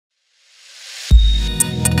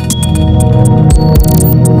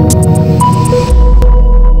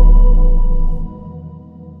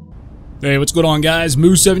Hey, what's going on, guys?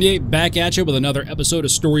 Moose78 back at you with another episode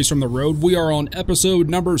of Stories from the Road. We are on episode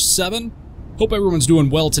number 7. Hope everyone's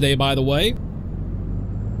doing well today, by the way.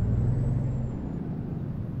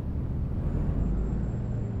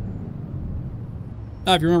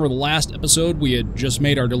 Now, if you remember the last episode, we had just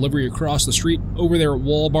made our delivery across the street over there at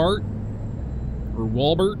Walbart. Or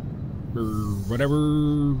Walbert. Or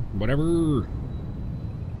whatever.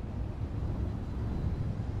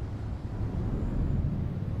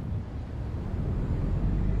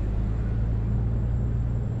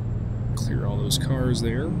 Clear all those cars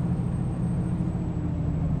there.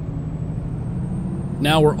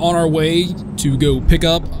 Now we're on our way to go pick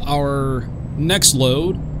up our next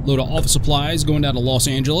load of office supplies going down to Los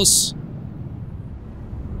Angeles.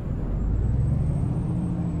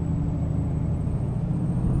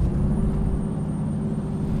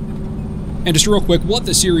 And just real quick, what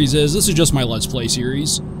the series is, this is just my Let's Play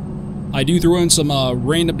series. I do throw in some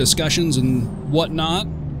random discussions and whatnot.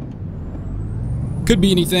 Could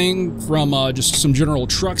be anything from just some general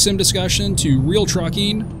truck sim discussion to real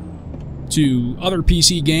trucking to other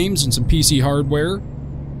PC games and some PC hardware.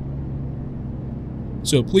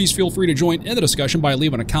 So please feel free to join in the discussion by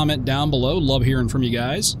leaving a comment down below. Love hearing from you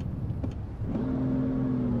guys.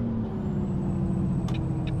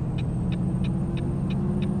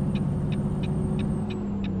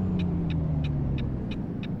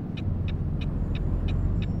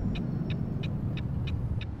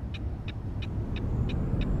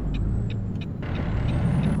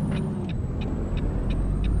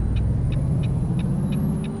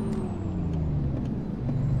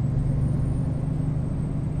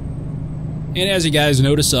 And as you guys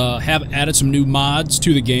notice, have added some new mods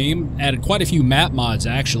to the game. Added quite a few map mods,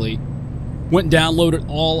 actually. Went and downloaded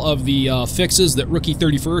all of the fixes that Rookie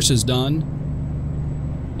 31st has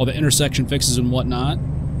done. All the intersection fixes and whatnot.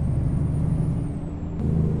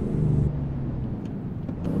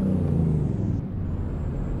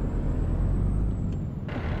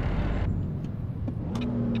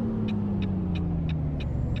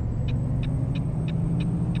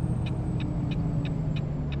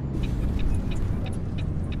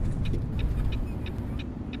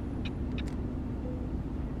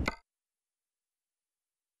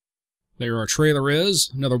 There our trailer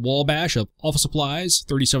is. Another Wabash of office supplies,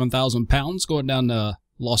 37,000 pounds, going down to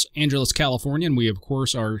Los Angeles, California. And we, of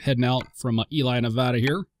course, are heading out from Ely, Nevada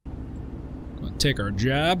here. Going to take our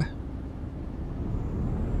jab.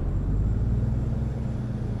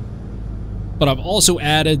 But I've also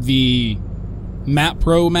added the Map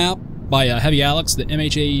Pro map by Heavy Alex, the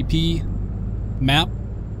MHAEP map.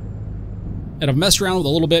 And I've messed around with it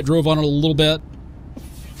a little bit, drove on it a little bit.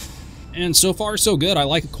 And so far, so good. I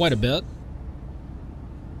like it quite a bit.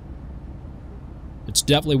 It's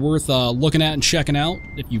definitely worth looking at and checking out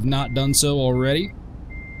if you've not done so already.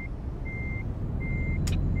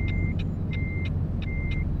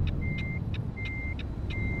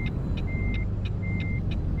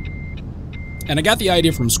 And I got the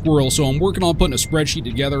idea from Squirrel, so I'm working on putting a spreadsheet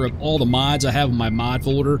together of all the mods I have in my mod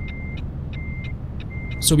folder.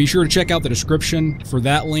 So be sure to check out the description for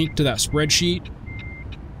that link to that spreadsheet.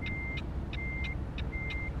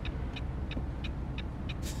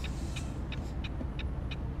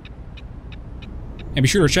 And be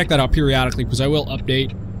sure to check that out periodically, because I will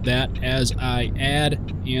update that as I add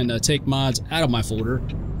and take mods out of my folder.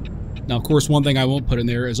 Now, of course, one thing I won't put in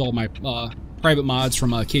there is all my private mods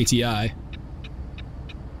from KTI.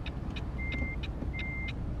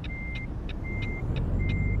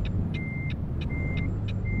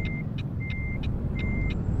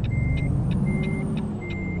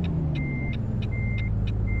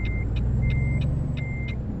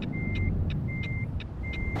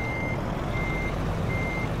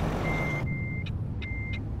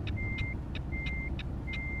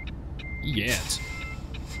 Yet.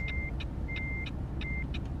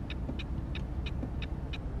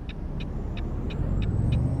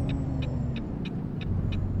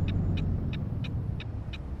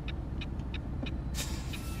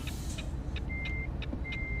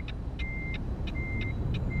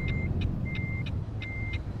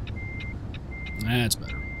 That's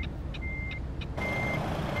better.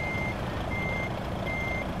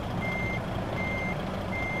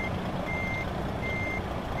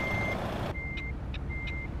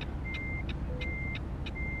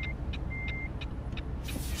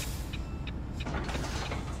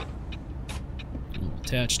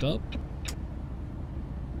 Attached up.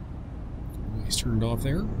 He's turned off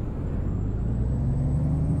there.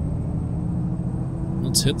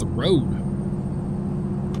 Let's hit the road.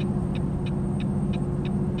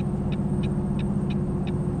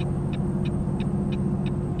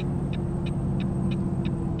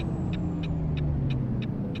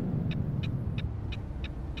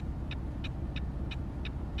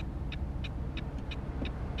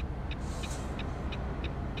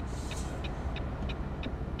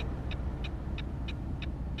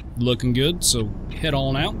 Looking good, so head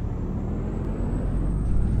on out.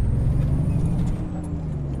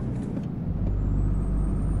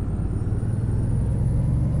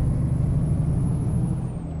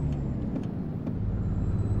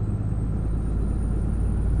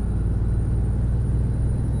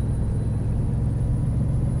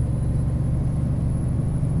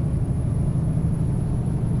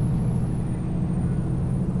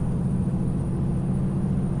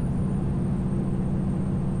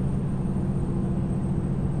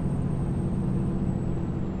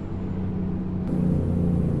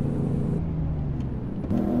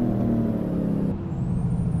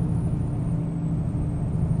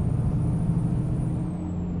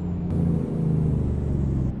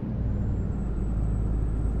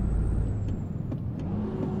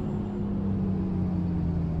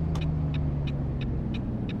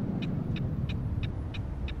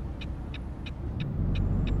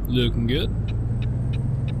 Looking good.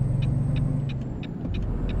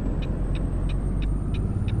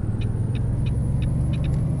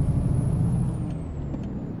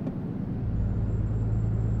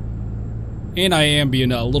 And I am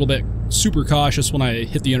being a little bit super cautious when I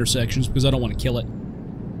hit the intersections because I don't want to kill it.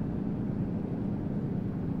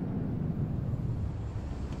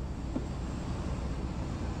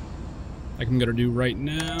 Like I'm gonna do right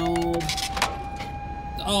now.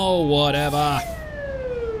 Oh, whatever.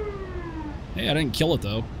 Hey, I didn't kill it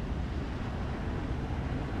though.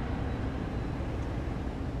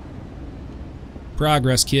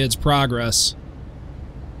 Progress, kids, progress.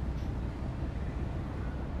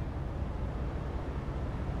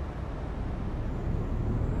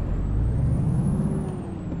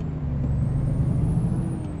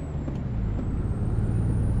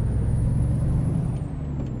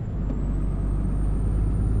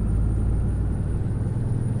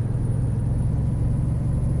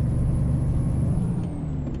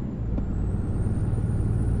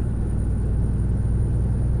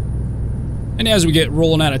 And as we get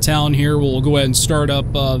rolling out of town here, we'll go ahead and start up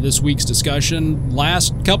this week's discussion.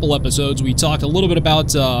 Last couple episodes, we talked a little bit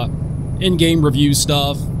about in-game review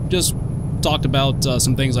stuff. Just talked about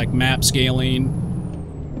some things like map scaling,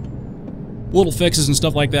 little fixes and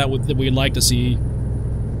stuff like that that we'd like to see.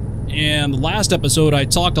 And the last episode, I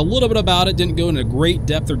talked a little bit about it, didn't go into great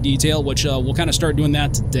depth or detail, which we'll kind of start doing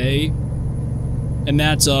that today. And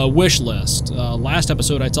that's a wish list. Last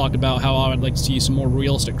episode I talked about how I would like to see some more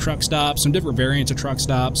realistic truck stops, some different variants of truck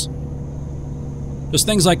stops. Just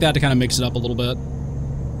things like that to kind of mix it up a little bit.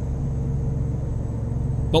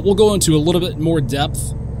 But we'll go into a little bit more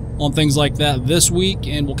depth on things like that this week,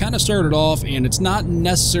 and we'll kind of start it off, and it's not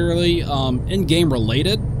necessarily in-game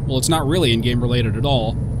related. Well, it's not really in-game related at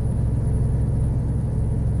all.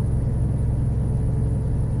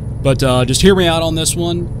 But just hear me out on this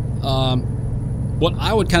one. What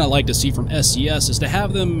I would kind of like to see from SCS is to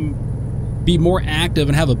have them be more active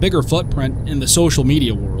and have a bigger footprint in the social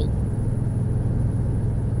media world.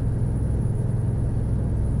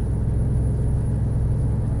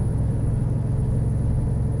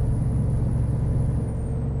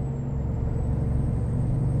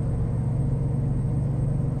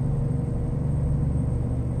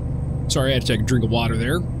 Sorry, I had to take a drink of water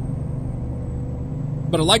there.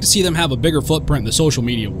 But I'd like to see them have a bigger footprint in the social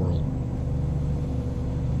media world.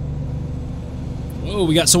 Oh,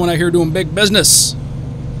 we got someone out here doing big business.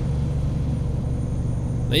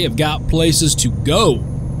 They have got places to go.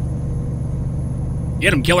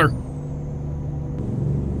 Get him, killer.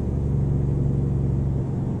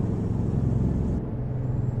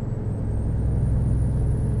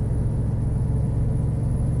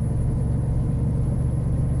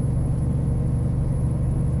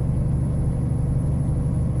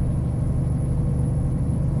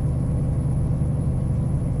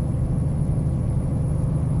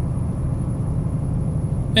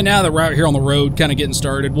 And now that we're out here on the road, kind of getting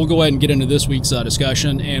started, we'll go ahead and get into this week's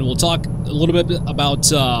discussion, and we'll talk a little bit about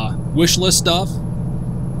wish list stuff.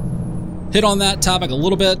 Hit on that topic a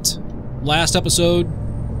little bit last episode.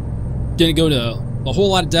 Didn't go to a whole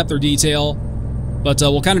lot of depth or detail, but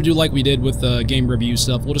we'll kind of do like we did with game review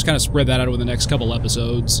stuff. We'll just kind of spread that out over the next couple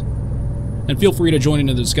episodes. And feel free to join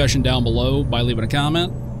into the discussion down below by leaving a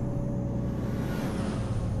comment.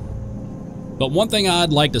 But one thing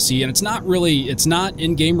I'd like to see, and it's not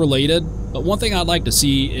in-game related, but one thing I'd like to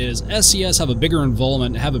see is SCS have a bigger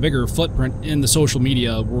involvement, have a bigger footprint in the social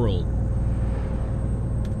media world.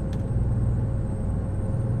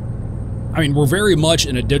 I mean, we're very much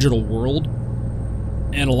in a digital world,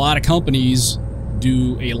 and a lot of companies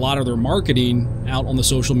do a lot of their marketing out on the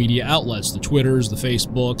social media outlets, the Twitters, the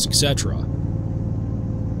Facebooks, etc.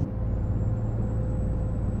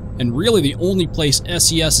 And really the only place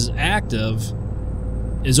SES is active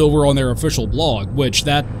is over on their official blog, which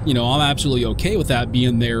that, you know, I'm absolutely okay with that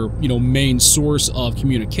being their, you know, main source of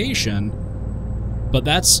communication. But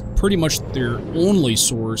that's pretty much their only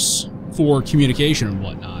source for communication and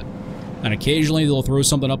whatnot. And occasionally they'll throw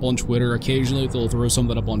something up on Twitter, occasionally they'll throw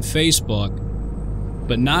something up on Facebook,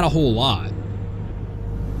 but not a whole lot.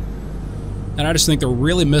 And I just think they're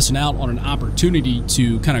really missing out on an opportunity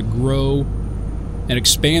to kind of grow and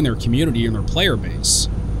expand their community and their player base.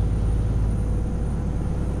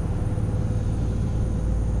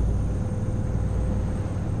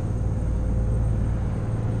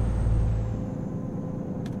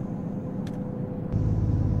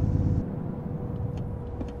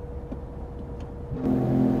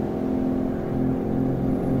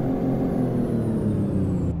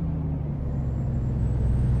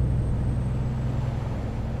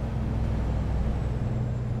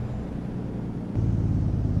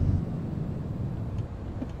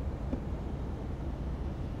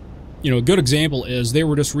 You know, a good example is they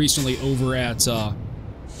were just recently over at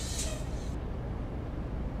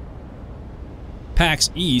PAX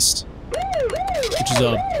East, which is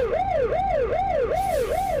a...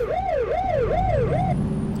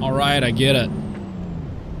 Alright, I get it.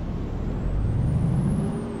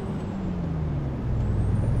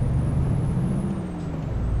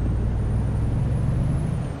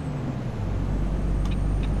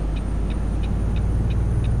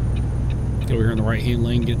 Get over here in the right-hand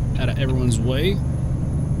lane, get out of everyone's way.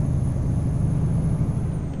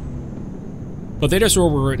 But they just were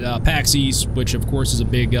over at PAX East, which of course is a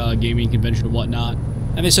big gaming convention and whatnot.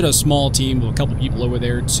 And they sent a small team of a couple people over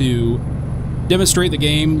there to demonstrate the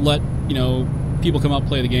game, let, you know, people come up,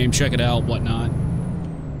 play the game, check it out, whatnot.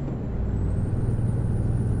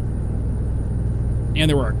 And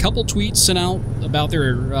there were a couple tweets sent out about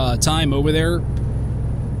their time over there,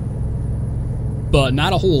 but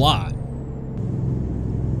not a whole lot.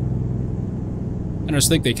 I just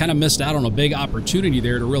think they kind of missed out on a big opportunity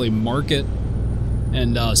there to really market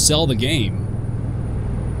and sell the game.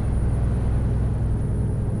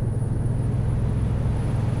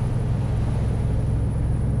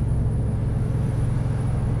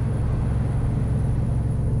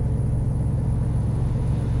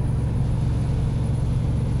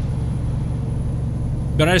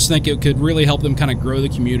 But I just think it could really help them kind of grow the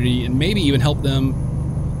community and maybe even help them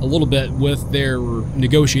a little bit with their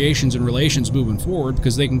negotiations and relations moving forward,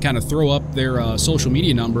 because they can kind of throw up their social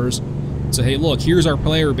media numbers and say, hey, look, here's our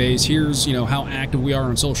player base, here's, you know, how active we are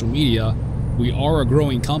on social media. We are a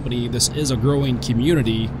growing company, this is a growing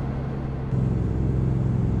community,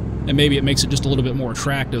 and maybe it makes it just a little bit more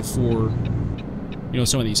attractive for, you know,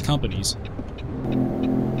 some of these companies.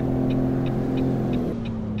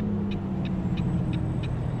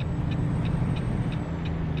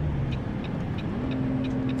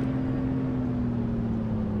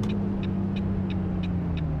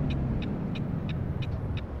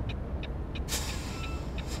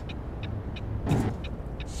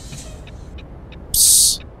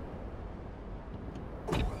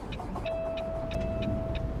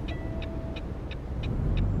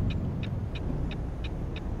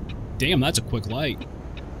 Damn, that's a quick light.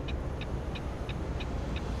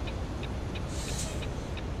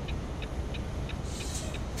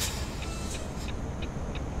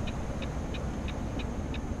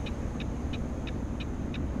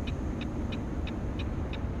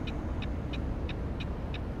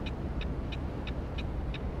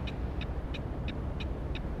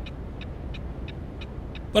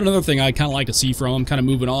 But another thing I kind of like to see from them, kind of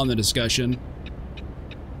moving on the discussion,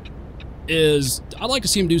 is I'd like to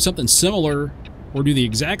see them do something similar, or do the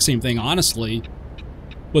exact same thing, honestly,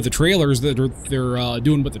 with the trailers that they're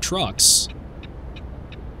doing with the trucks.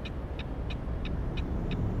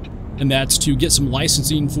 And that's to get some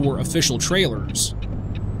licensing for official trailers.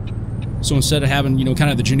 So instead of having, you know,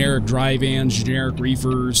 kind of the generic dry vans, generic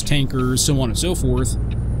reefers, tankers, so on and so forth,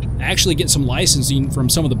 actually get some licensing from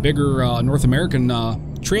some of the bigger North American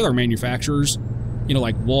trailer manufacturers, you know,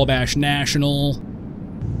 like Wabash National,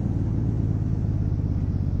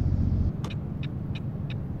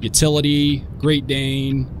 Utility, Great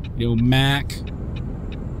Dane, you know, Mack,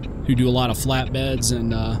 who do a lot of flatbeds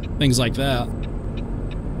and things like that.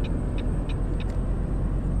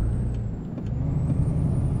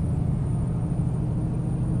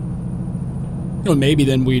 You know, maybe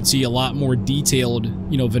then we'd see a lot more detailed,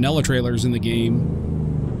 you know, vanilla trailers in the game,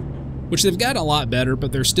 which they've gotten a lot better,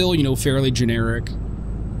 but they're still, you know, fairly generic.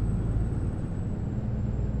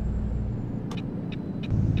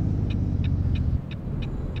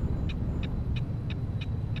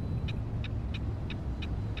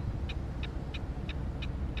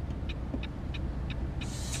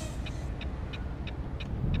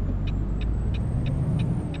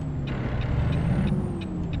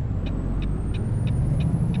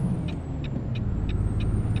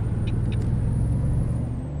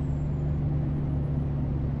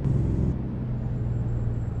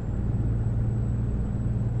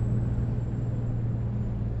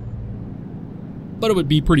 but it would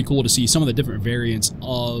be pretty cool to see some of the different variants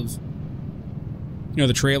of, you know,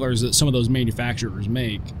 the trailers that some of those manufacturers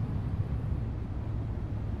make.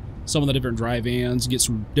 Some of the different dry vans, get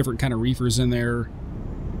some different kind of reefers in there.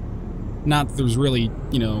 Not that there's really,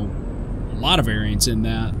 you know, a lot of variants in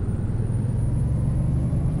that.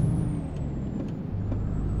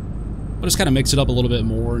 But just kind of mix it up a little bit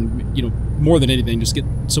more and, you know, more than anything, just get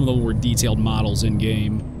some of the more detailed models in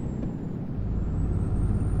game.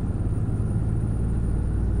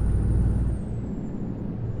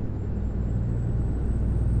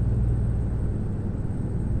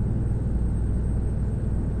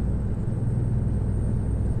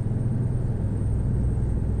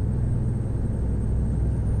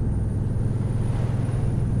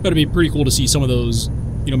 But it'd be pretty cool to see some of those,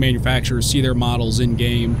 you know, manufacturers see their models in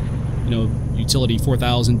game. You know, Utility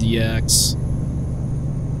 4000 DX,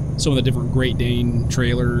 some of the different Great Dane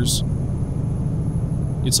trailers,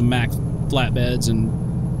 get some Mack flatbeds, and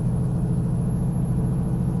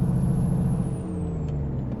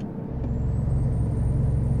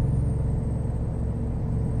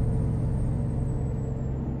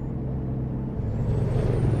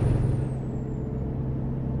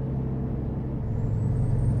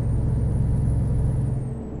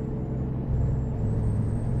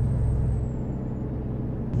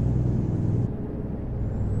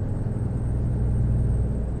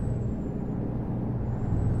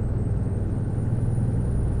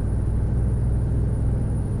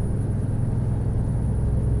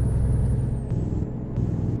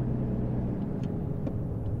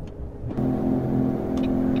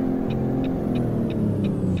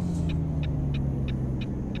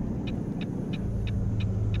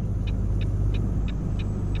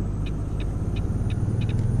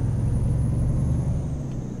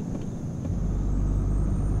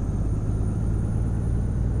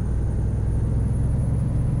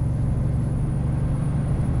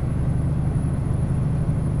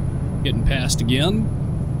getting passed again.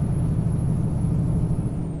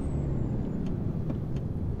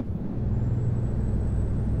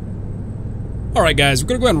 Alright guys, we're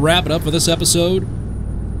going to go ahead and wrap it up for this episode.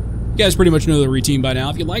 You guys pretty much know the routine by now.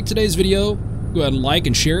 If you like today's video, go ahead and like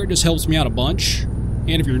and share it. It just helps me out a bunch.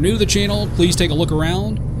 And if you're new to the channel, please take a look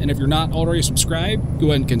around. And if you're not already subscribed, go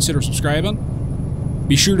ahead and consider subscribing.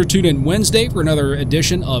 Be sure to tune in Wednesday for another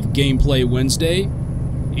edition of Gameplay Wednesday.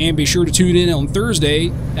 And be sure to tune in on Thursday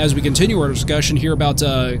as we continue our discussion here about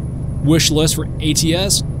Wishlist for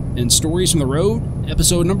ATS and Stories from the Road,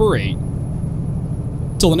 episode number 8.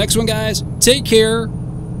 Till the next one, guys, take care.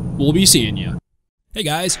 We'll be seeing you. Hey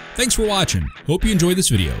guys, thanks for watching. Hope you enjoyed this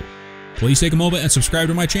video. Please take a moment and subscribe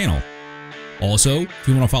to my channel. Also, if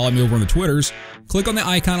you want to follow me over on the Twitters, click on the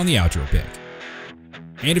icon on the outro pic.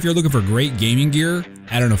 And if you're looking for great gaming gear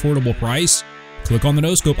at an affordable price, click on the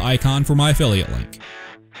no-scope icon for my affiliate link.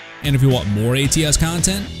 And if you want more ATS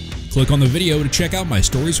content, click on the video to check out my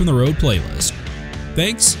Stories from the Road playlist.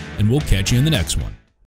 Thanks, and we'll catch you in the next one.